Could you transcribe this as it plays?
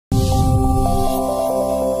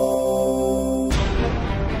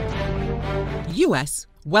US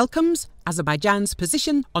welcomes Azerbaijan's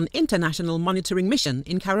position on international monitoring mission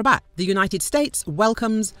in Karabakh. The United States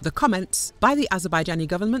welcomes the comments by the Azerbaijani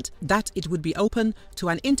government that it would be open to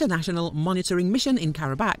an international monitoring mission in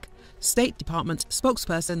Karabakh, State Department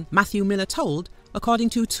spokesperson Matthew Miller told, according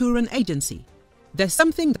to Turan Agency. There's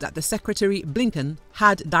something that the Secretary Blinken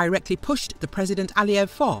had directly pushed the President Aliyev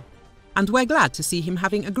for, and we're glad to see him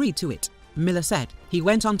having agreed to it, Miller said. He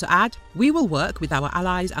went on to add, "We will work with our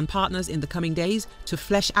allies and partners in the coming days to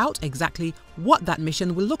flesh out exactly what that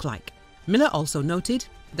mission will look like." Miller also noted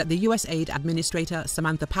that the US Aid Administrator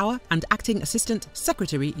Samantha Power and Acting Assistant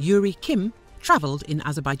Secretary Yuri Kim travelled in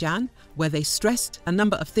Azerbaijan, where they stressed a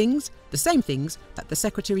number of things, the same things that the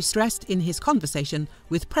Secretary stressed in his conversation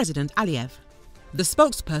with President Aliyev. The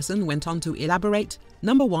spokesperson went on to elaborate,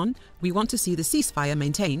 Number 1, we want to see the ceasefire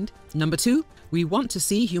maintained. Number 2, we want to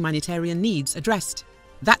see humanitarian needs addressed.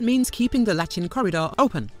 That means keeping the Lachin corridor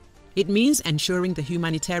open. It means ensuring the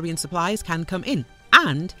humanitarian supplies can come in.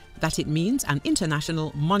 And that it means an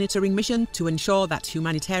international monitoring mission to ensure that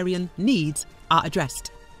humanitarian needs are addressed.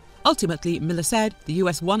 Ultimately, Miller said the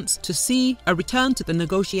US wants to see a return to the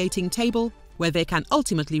negotiating table where they can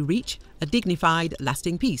ultimately reach a dignified,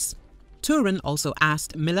 lasting peace. Turan also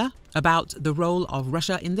asked Miller about the role of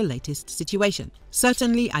Russia in the latest situation.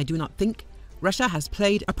 "Certainly, I do not think Russia has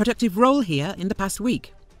played a productive role here in the past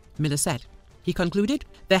week," Miller said. He concluded,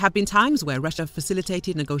 "There have been times where Russia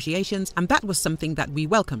facilitated negotiations, and that was something that we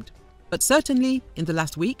welcomed. But certainly, in the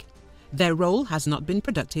last week, their role has not been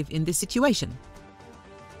productive in this situation."